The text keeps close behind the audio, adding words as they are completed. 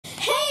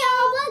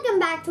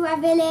back to our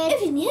village.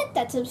 If you hit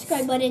that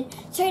subscribe button,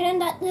 turn on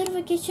that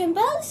notification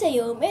bell so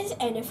you won't miss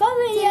any fun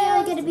Today videos.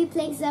 we're gonna be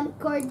playing some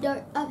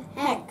Corridor of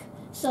Heck.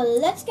 So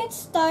let's get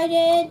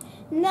started.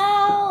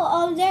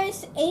 Now,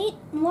 there's 8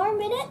 more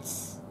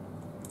minutes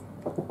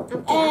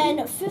Okay.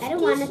 and 50 I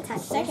don't want to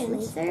touch seconds.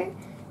 this laser.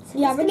 So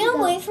Yeah, I'm we're just gonna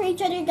go- wait for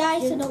each other,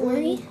 guys, so don't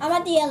worry. I'm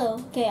at the yellow.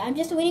 Okay, I'm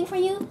just waiting for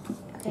you.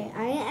 Okay,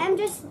 I am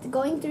just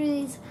going through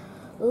these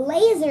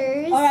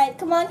lasers. Alright,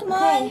 come on, come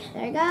on. Okay,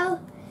 there we go.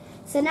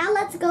 So now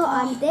let's go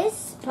on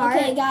this part.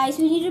 Okay, guys,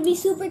 we need to be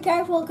super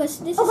careful because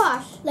this Oh is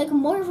gosh. like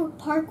more of a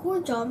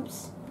parkour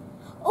jumps.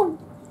 Oh,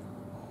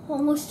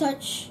 almost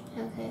touch.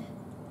 Okay.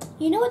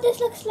 You know what this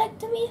looks like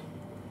to me?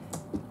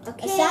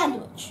 Okay. A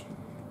sandwich.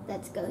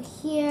 Let's go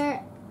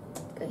here.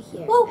 Go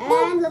here. Whoa,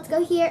 whoa. And let's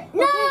go here. Okay.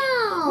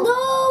 No!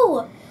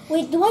 No!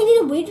 Wait, do I need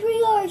to wait for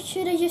you or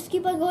should I just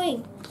keep on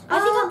going? I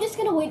think I'm just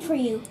gonna wait for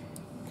you.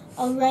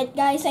 Alright,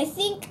 guys, I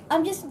think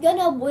I'm just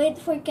gonna wait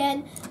for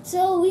Ken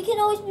so we can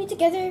always be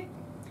together.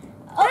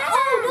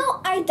 Oh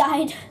no, I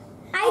died.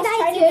 I was trying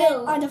died to get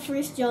too. on the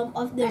first jump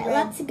of the Alright,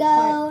 red let's go.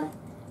 part.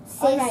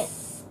 Sis. Alright.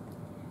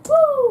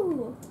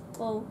 Woo!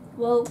 Whoa,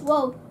 whoa,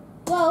 whoa,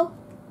 whoa,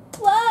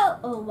 whoa!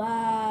 Oh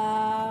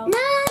wow!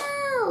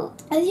 No!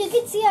 As you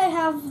can see, I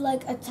have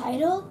like a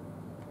title.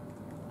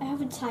 I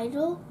have a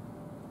title,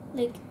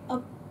 like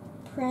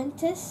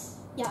apprentice.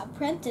 Yeah,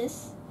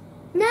 apprentice.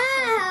 No!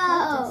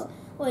 Apprentice.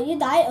 Well, you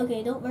died.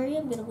 Okay, don't worry.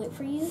 I'm gonna wait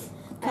for you.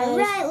 'Cause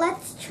Alright,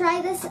 let's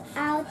try this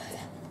out.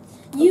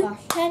 You gosh.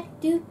 can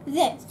do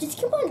this. Just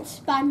keep on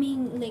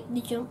spamming like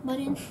the jump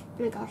button.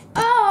 Oh my gosh.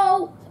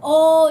 Oh!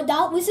 Oh,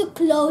 that was a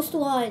close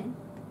one.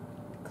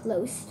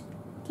 Closed.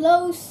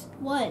 Close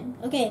one.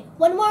 Okay,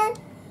 one more.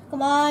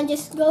 Come on,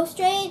 just go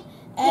straight.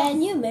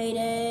 And you made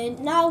it.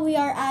 Now we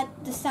are at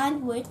the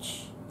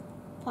sandwich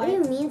What part. do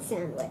you mean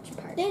sandwich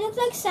part? They look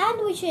like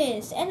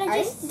sandwiches, and I Are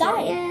you just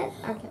died. serious?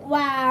 Okay.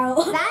 Wow.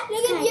 That's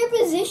Look at nice. your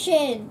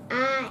position.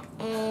 I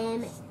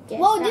am just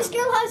Whoa, this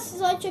girl has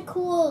such a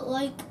cool,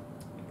 like,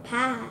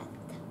 path.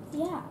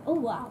 yeah. Oh,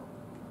 wow.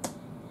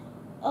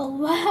 Oh,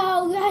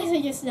 wow, guys,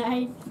 I just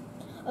died.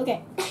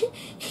 Okay.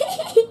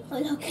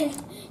 Oh, okay.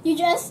 You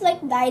just,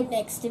 like, died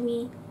next to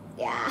me.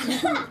 Yeah.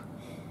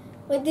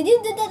 Wait, did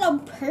you do that on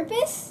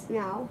purpose?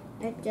 No,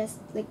 it just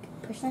like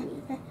pushed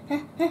me.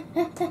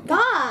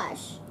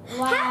 Gosh.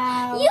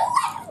 Wow. You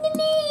left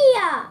me.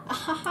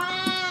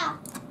 Ahaha.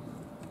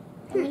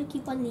 I'm gonna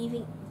keep on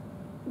leaving.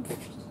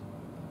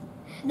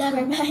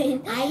 Never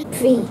mind. I'm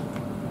free.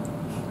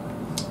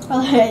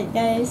 Alright,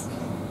 guys.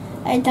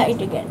 I died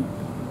again.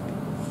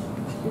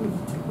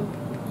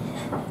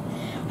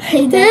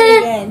 I died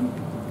again.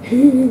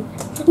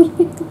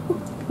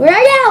 Where are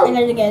I you?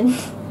 died again.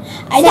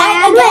 I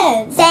died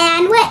again.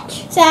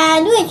 Sandwich.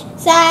 Sandwich,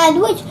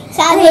 sandwich,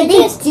 Okay,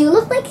 they sandwiches. do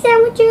look like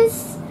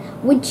sandwiches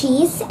with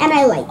cheese, and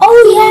I like. Oh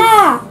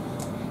yeah.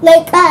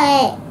 Like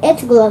But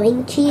it's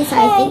glowing cheese, so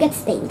I Hey. think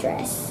it's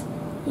dangerous.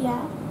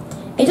 yeah.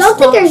 I don't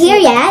think you're here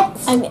yet.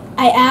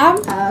 I am.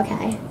 Oh,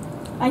 okay.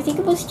 I think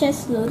it was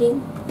just loading.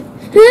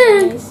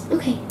 Hmm. Guys,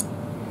 Okay.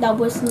 that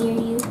was near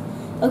you.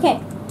 Okay.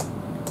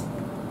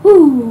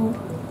 Woo.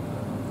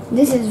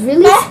 This is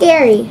really Ah.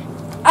 scary.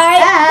 I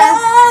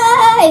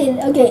died.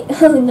 Okay.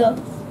 Oh no.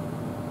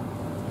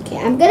 Okay,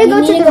 I'm gonna You go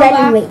need to to the go red back.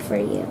 and wait for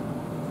you.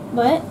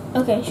 What?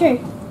 Okay, sure.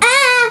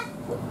 Ah!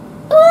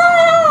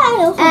 I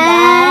also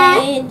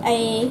died.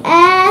 I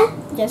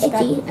just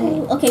got. Itchy.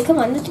 Okay, come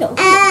on, let's go.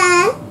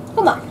 Ah!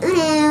 Come on.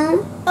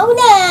 No. Oh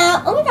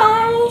no! Oh my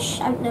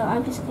gosh! I'm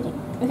just kidding.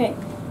 Okay,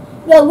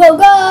 go, go,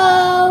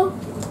 go!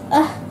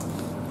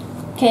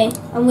 Okay,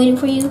 I'm waiting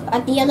for you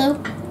at the yellow.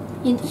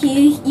 You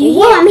Whoa,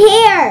 here? I'm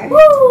here.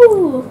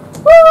 Woo!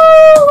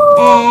 Woo!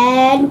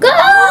 And go!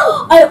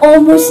 I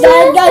almost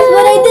died, guys,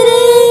 but I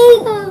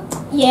didn't.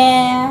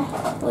 Yeah.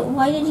 Wait,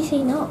 why did you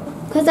say no?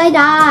 Because I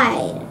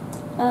died.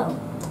 Oh,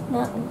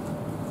 no.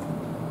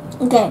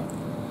 Okay,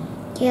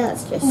 Okay,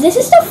 let's just. this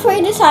is the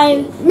furthest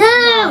I've No!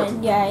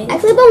 gone, guys. I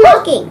keep on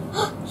walking.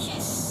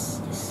 Yes.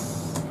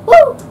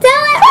 Woo!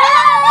 Tell it!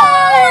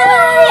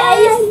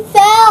 I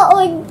fell! Oh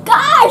my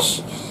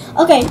gosh!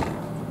 Okay.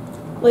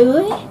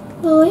 Wait.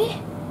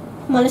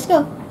 Come on, let's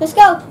go. Let's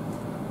go.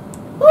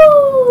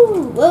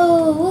 Woo!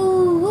 Woo,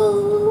 woo,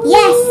 woo.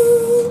 Yes!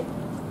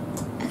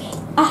 Okay.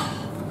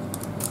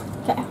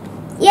 Okay.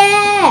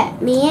 Yeah!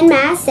 Me and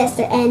my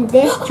sister and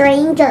this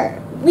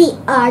stranger. We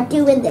are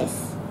doing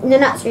this. No,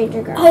 not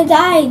stranger girl. I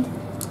died.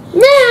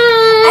 No!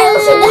 I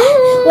also died.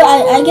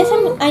 Well, I guess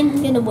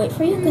I'm gonna wait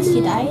for you because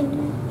you died.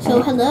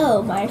 So,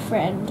 hello, my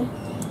friend.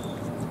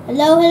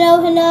 Hello.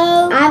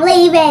 I'm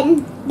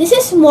leaving. This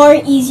is more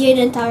easier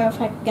than Tower of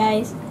Heck,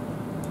 guys.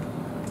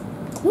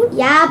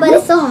 Yeah, but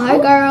it's so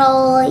hard,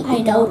 girl. I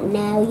You don't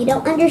know. You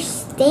don't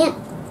understand.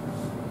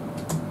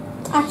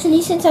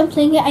 Actually, since I'm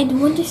playing it, I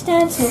do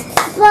understand. So,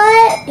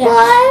 But Yeah.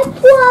 what?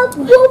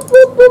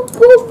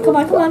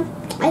 come on.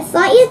 I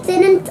thought you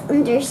didn't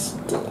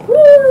understand.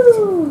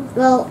 Woo!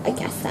 Well, I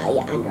guess that you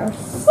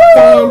understand,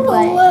 Oh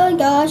but my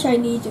gosh, I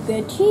need to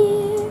get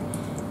here.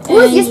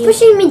 who's And just you-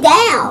 pushing me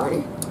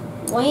down?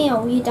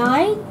 Wow, you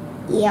died?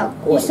 Yeah,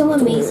 You're so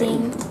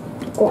amazing.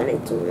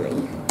 Going to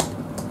mine.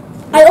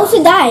 I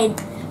also died.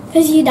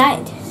 Because you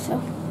died.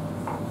 So.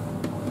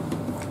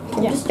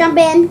 Just jump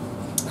in.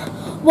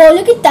 Whoa,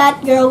 look at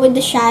that girl with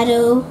the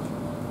shadow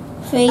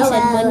face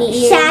and bunny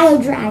ears. Shadow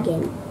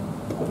dragon.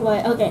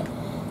 What? Okay.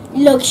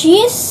 Look,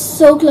 she is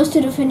so close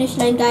to the finish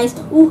line, guys.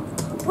 Ooh,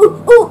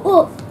 ooh, ooh,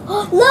 ooh.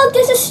 Look,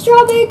 there's a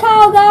strawberry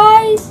cow,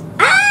 guys.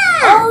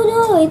 Ah! Oh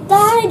no, it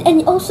died.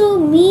 And also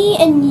me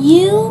and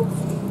you.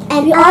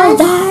 And we all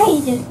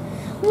died.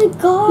 Oh my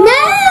god.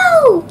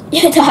 No!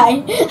 You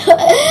died.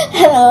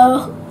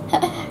 Hello.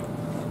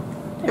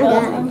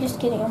 Hello. done. I'm just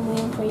kidding. I'm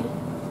waiting for you.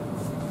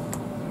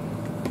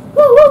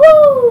 Woo, woo,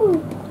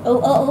 woo. Oh,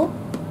 oh, oh.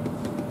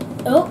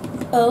 Oh,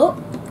 oh.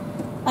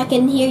 I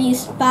can hear you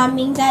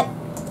spamming that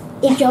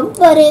jump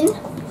button.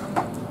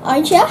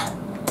 Aren't ya?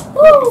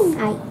 Woo.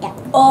 Yeah.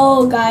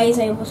 Oh, guys,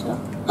 I almost fell.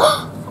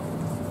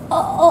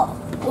 Oh,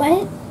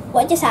 what?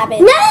 What just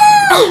happened? No!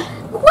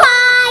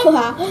 Why?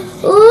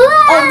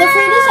 The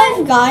furthest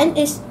I've gone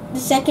is the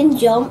second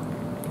jump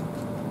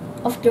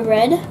of the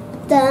red.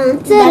 Dun,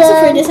 That's the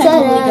furthest I've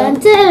only gone.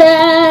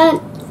 dun.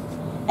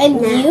 And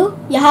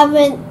you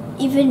haven't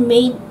even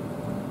made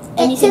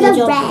any To the single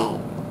jump. red.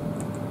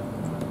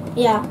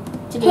 Yeah,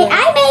 to the Hey, red.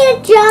 I made a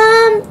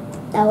jump.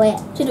 Oh wait.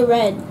 To the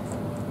red.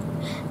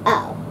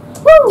 Oh.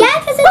 Yeah,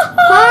 because it's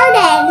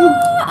hardened.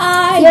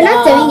 You're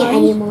not doing it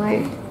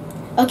anymore.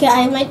 Okay,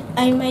 I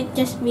might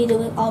just be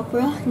doing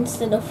opera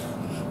instead of.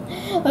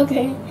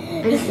 Okay.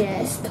 I'm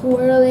just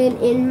twirling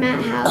in my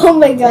house. Oh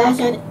my gosh!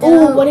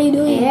 Oh, what are you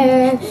doing?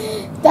 Air.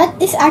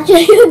 That is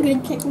actually a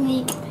good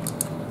technique.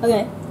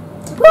 Okay.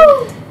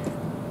 Woo.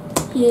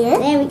 Here.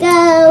 There we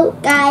go,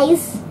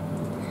 guys.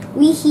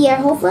 We here.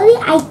 Hopefully,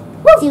 I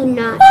do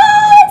not.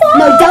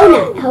 No,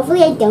 donut.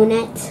 Hopefully, I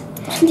donut.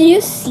 Did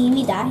you see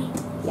me die?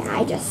 Yeah,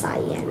 I just saw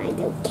you and I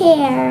don't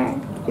care.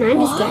 No, I'm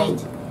just kidding.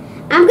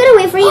 I'm gonna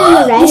wait for you in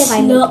the red if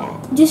I make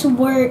it. This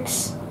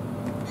works.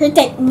 Her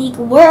technique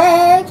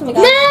works. Oh my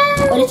god.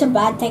 No! But it's a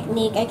bad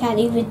technique. I can't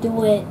even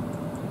do it.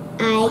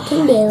 I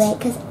can do it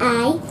because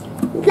I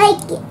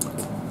like it.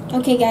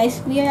 Okay,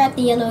 guys. We are at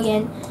the yellow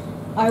again.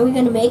 Are we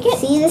gonna make it?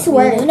 See, this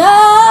works.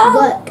 No!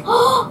 Look.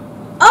 Oh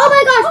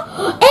my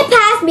gosh! It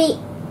passed me.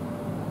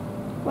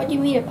 What do you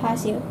mean it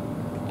passed you?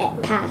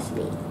 It passed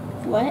me.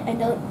 What? I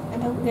don't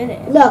get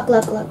it. Look.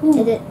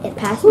 It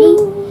passed me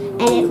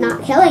and it's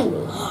not killing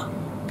me.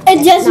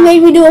 It just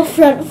made me do a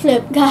front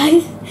flip,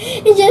 guys.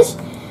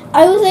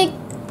 I was like,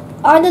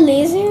 on the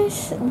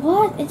lasers?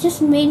 What? It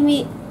just made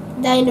me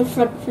die in a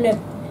front flip.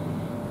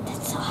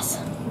 That's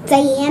awesome.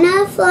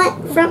 Diana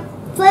front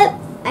flip.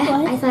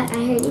 I thought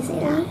I heard you say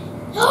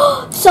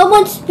that.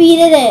 Someone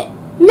speeded it.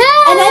 No!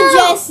 And I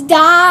just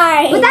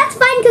died. But that's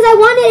fine because I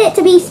wanted it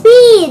to be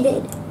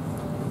speeded.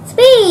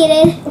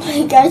 Speeded. Oh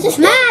my god, just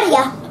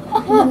Maria.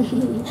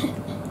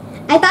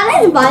 I thought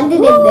I bonded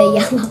in the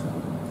yellow.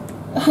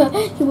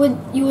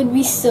 you would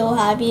be so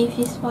happy if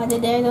you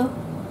spotted there though.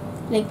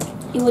 Like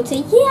you would say,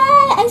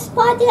 yeah, I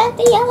spotted at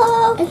the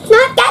yellow. It's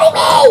not getting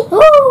me.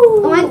 Oh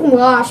my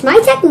gosh, my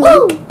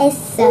technique is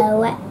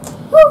so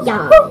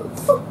yes.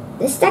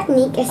 This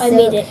technique is I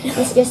made it.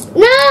 It's just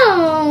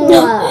no.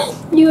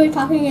 You were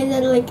talking and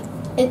then like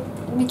it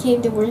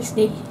became the worst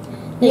day.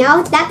 Like, no,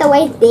 it's not the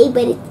worst day,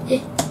 but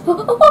it's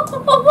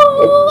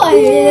I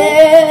did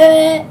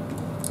it.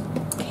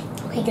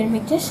 Okay, gonna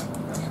make this.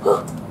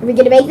 Are we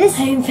gonna make this?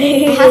 I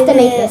made I have to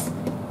make this.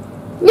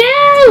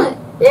 No!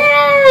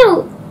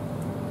 No!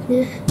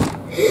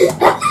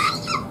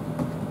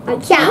 I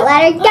can't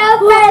let her go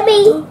from me.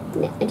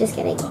 No, I'm just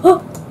kidding.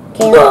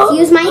 Okay, let's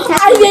use my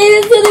technique. I made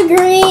it to the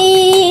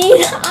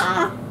green.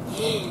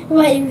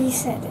 But you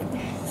reset it.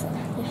 So,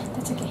 yeah,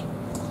 that's okay.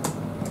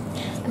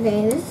 Okay,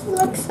 this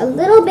looks a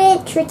little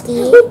bit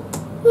tricky.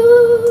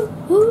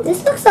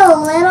 This looks a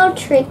little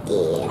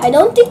tricky. I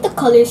don't think the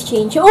colors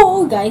change.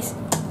 Oh, guys.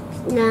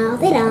 No,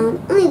 they don't.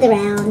 Only the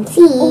round.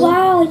 See? Oh,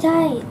 wow, I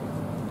died.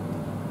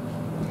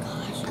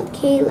 Gosh.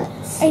 Okay,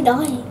 let's. I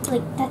died.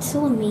 Like, that's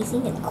so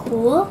amazing and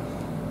cool.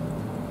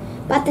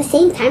 But at the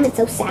same time, it's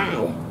so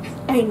sad.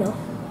 I know.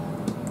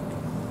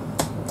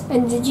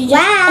 And did you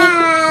just...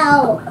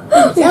 Wow!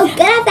 I'm so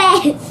good at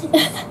this!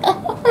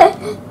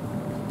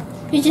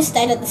 You just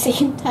died at the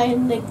same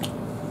time, like...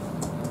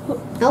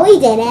 No, we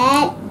didn't.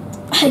 I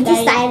You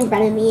just died. died in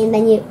front of me and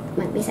then you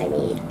went beside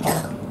me.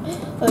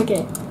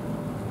 Okay.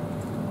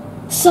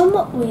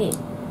 Wait.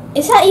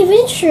 Is that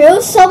even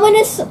true? Someone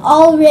is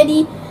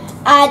already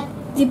at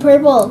the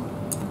purple.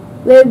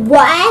 Wait,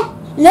 what?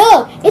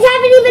 Look! It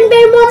hasn't even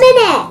been 1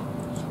 minute!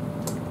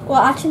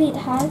 Well, actually it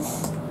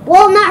has.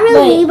 Well, not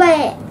really, Wait.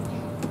 but...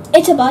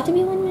 It's about to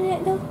be 1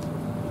 minute though.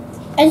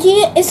 And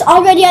she is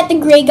already at the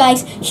gray,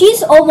 guys.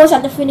 She's almost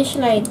at the finish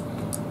line.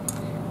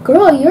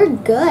 Girl, you're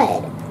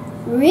good.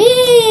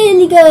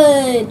 Really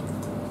good.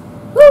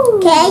 Woo.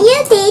 Can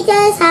you teach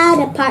us how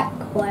to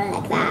parkour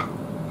like that?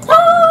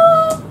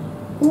 Ah.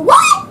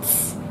 What?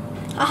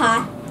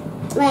 Haha.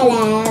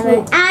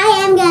 Whatever.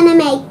 I am gonna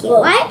make it.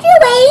 Why aren't you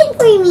waiting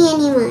for me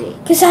anymore?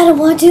 Because I don't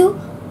want to.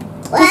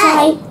 Because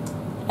Why?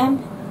 I am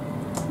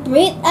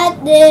great at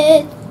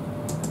this.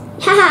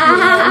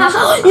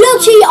 Look,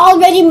 she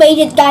already made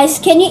it, guys.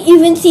 Can you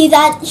even see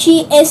that?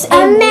 She is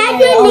a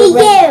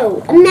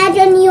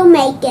Imagine you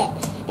make it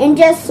in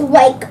just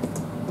like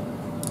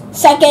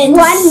seconds.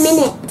 1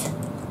 minute.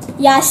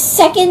 Yeah,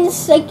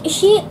 seconds. Like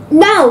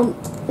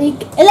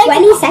Like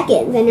 20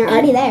 seconds and you're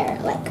already there.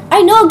 Like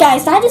I know,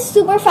 guys. That is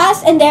super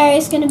fast, and there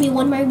is gonna be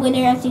one more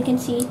winner, as you can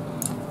see.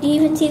 Do you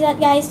even see that,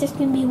 guys? There's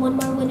gonna be one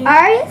more winner.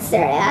 Are you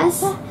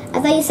serious? I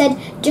thought you said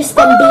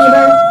Justin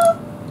Bieber.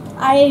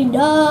 I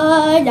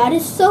know. That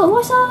is so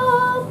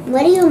awesome.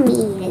 What do you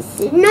mean? It's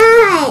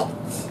not.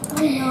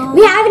 I know.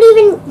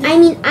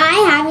 I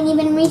haven't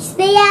even reached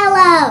the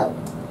yellow.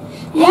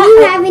 Yeah, And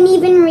you haven't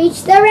even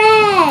reached the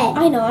red.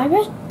 I know.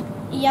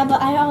 Yeah,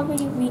 but I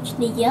already reached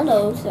the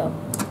yellow, so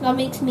that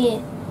makes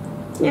me.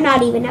 You're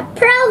not even a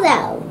pro,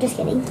 though. Just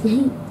kidding.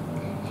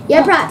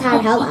 You're a pro,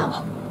 Todd.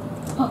 Hello.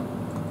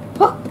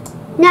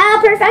 No,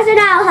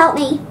 professional, help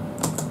me.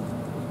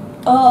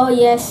 Oh,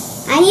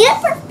 yes. I need a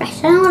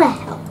professional to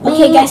help me.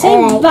 Okay, guys,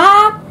 I'm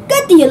back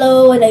at the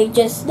yellow, and I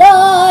just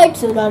died,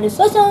 so that is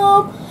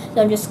awesome.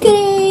 No, I'm just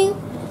kidding.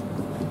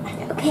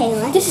 Okay,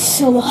 what? This is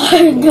so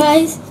hard,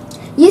 guys.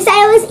 You said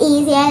it was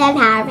easier than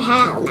Power of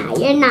Hell. Now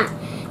you're not.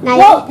 Now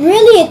Well,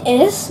 really it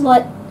is,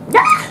 but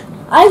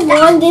I've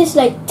won this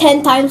like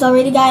 10 times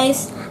already,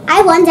 guys.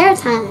 I won 0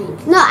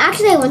 times. No,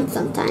 actually I won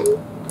sometime.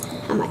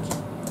 How much?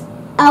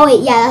 Oh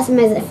wait, yeah, that's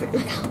my different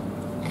account.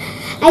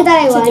 I thought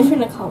I It's won. a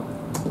different account.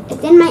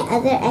 It's in my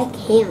other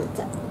account.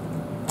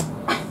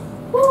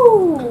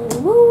 Woo!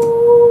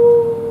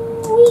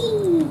 Woo!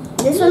 Wee.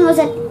 This one was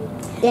a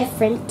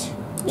different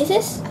This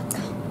is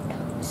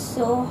account.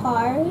 so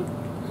hard.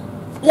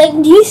 Like,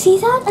 do you see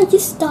that? I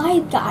just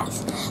died,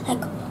 guys.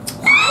 Like,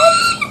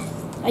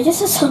 what? I just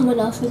saw someone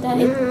else who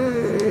died.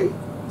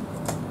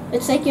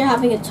 It's like you're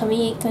having a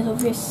tummy ache because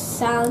of your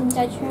sound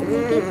that you're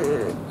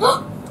making.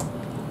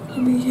 I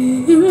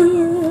made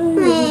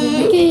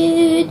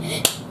it.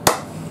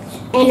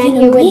 And I'm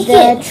here with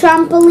the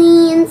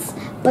trampolines,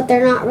 but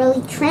they're not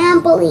really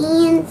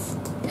trampolines.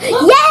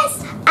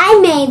 Yes! I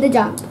made the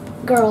jump.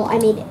 Girl, I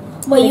made it.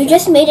 Wait, you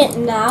just made it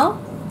now?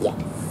 Yeah.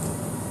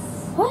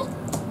 What?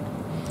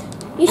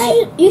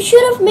 You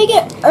should have made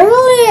it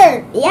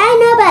earlier. Yeah, I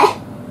know,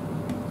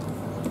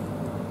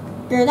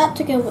 Girl, that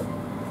taking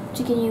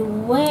you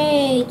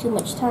way too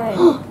much time.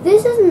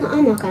 but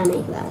I'm not gonna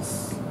make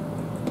this.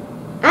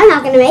 I'm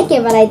not gonna make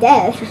it, but I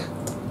did.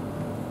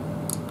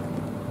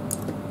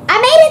 I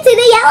made it to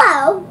the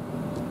yellow.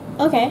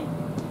 Okay.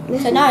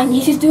 So now I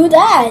need to do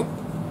that.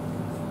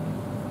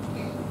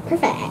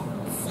 Perfect.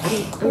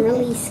 I'm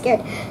really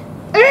scared.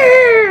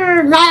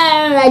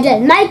 I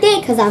didn't make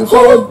it because I'm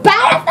so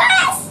bad at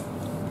this.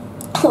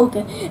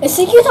 Okay. I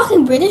think you're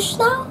talking British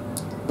now?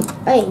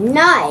 Wait,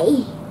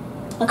 no.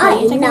 Okay,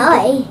 you're talking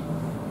no.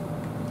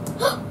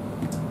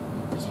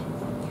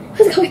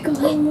 What's going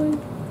on?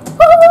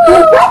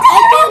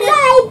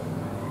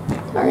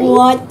 Sorry.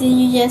 What did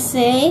you just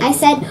say? I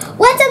said,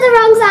 went to the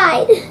wrong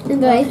side.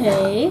 And then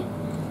Okay.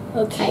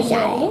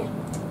 Okay.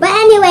 But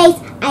anyways,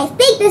 I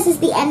think this is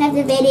the end of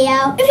the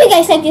video. If you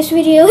guys like this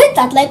video, hit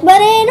that like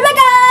button. Oh my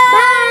god!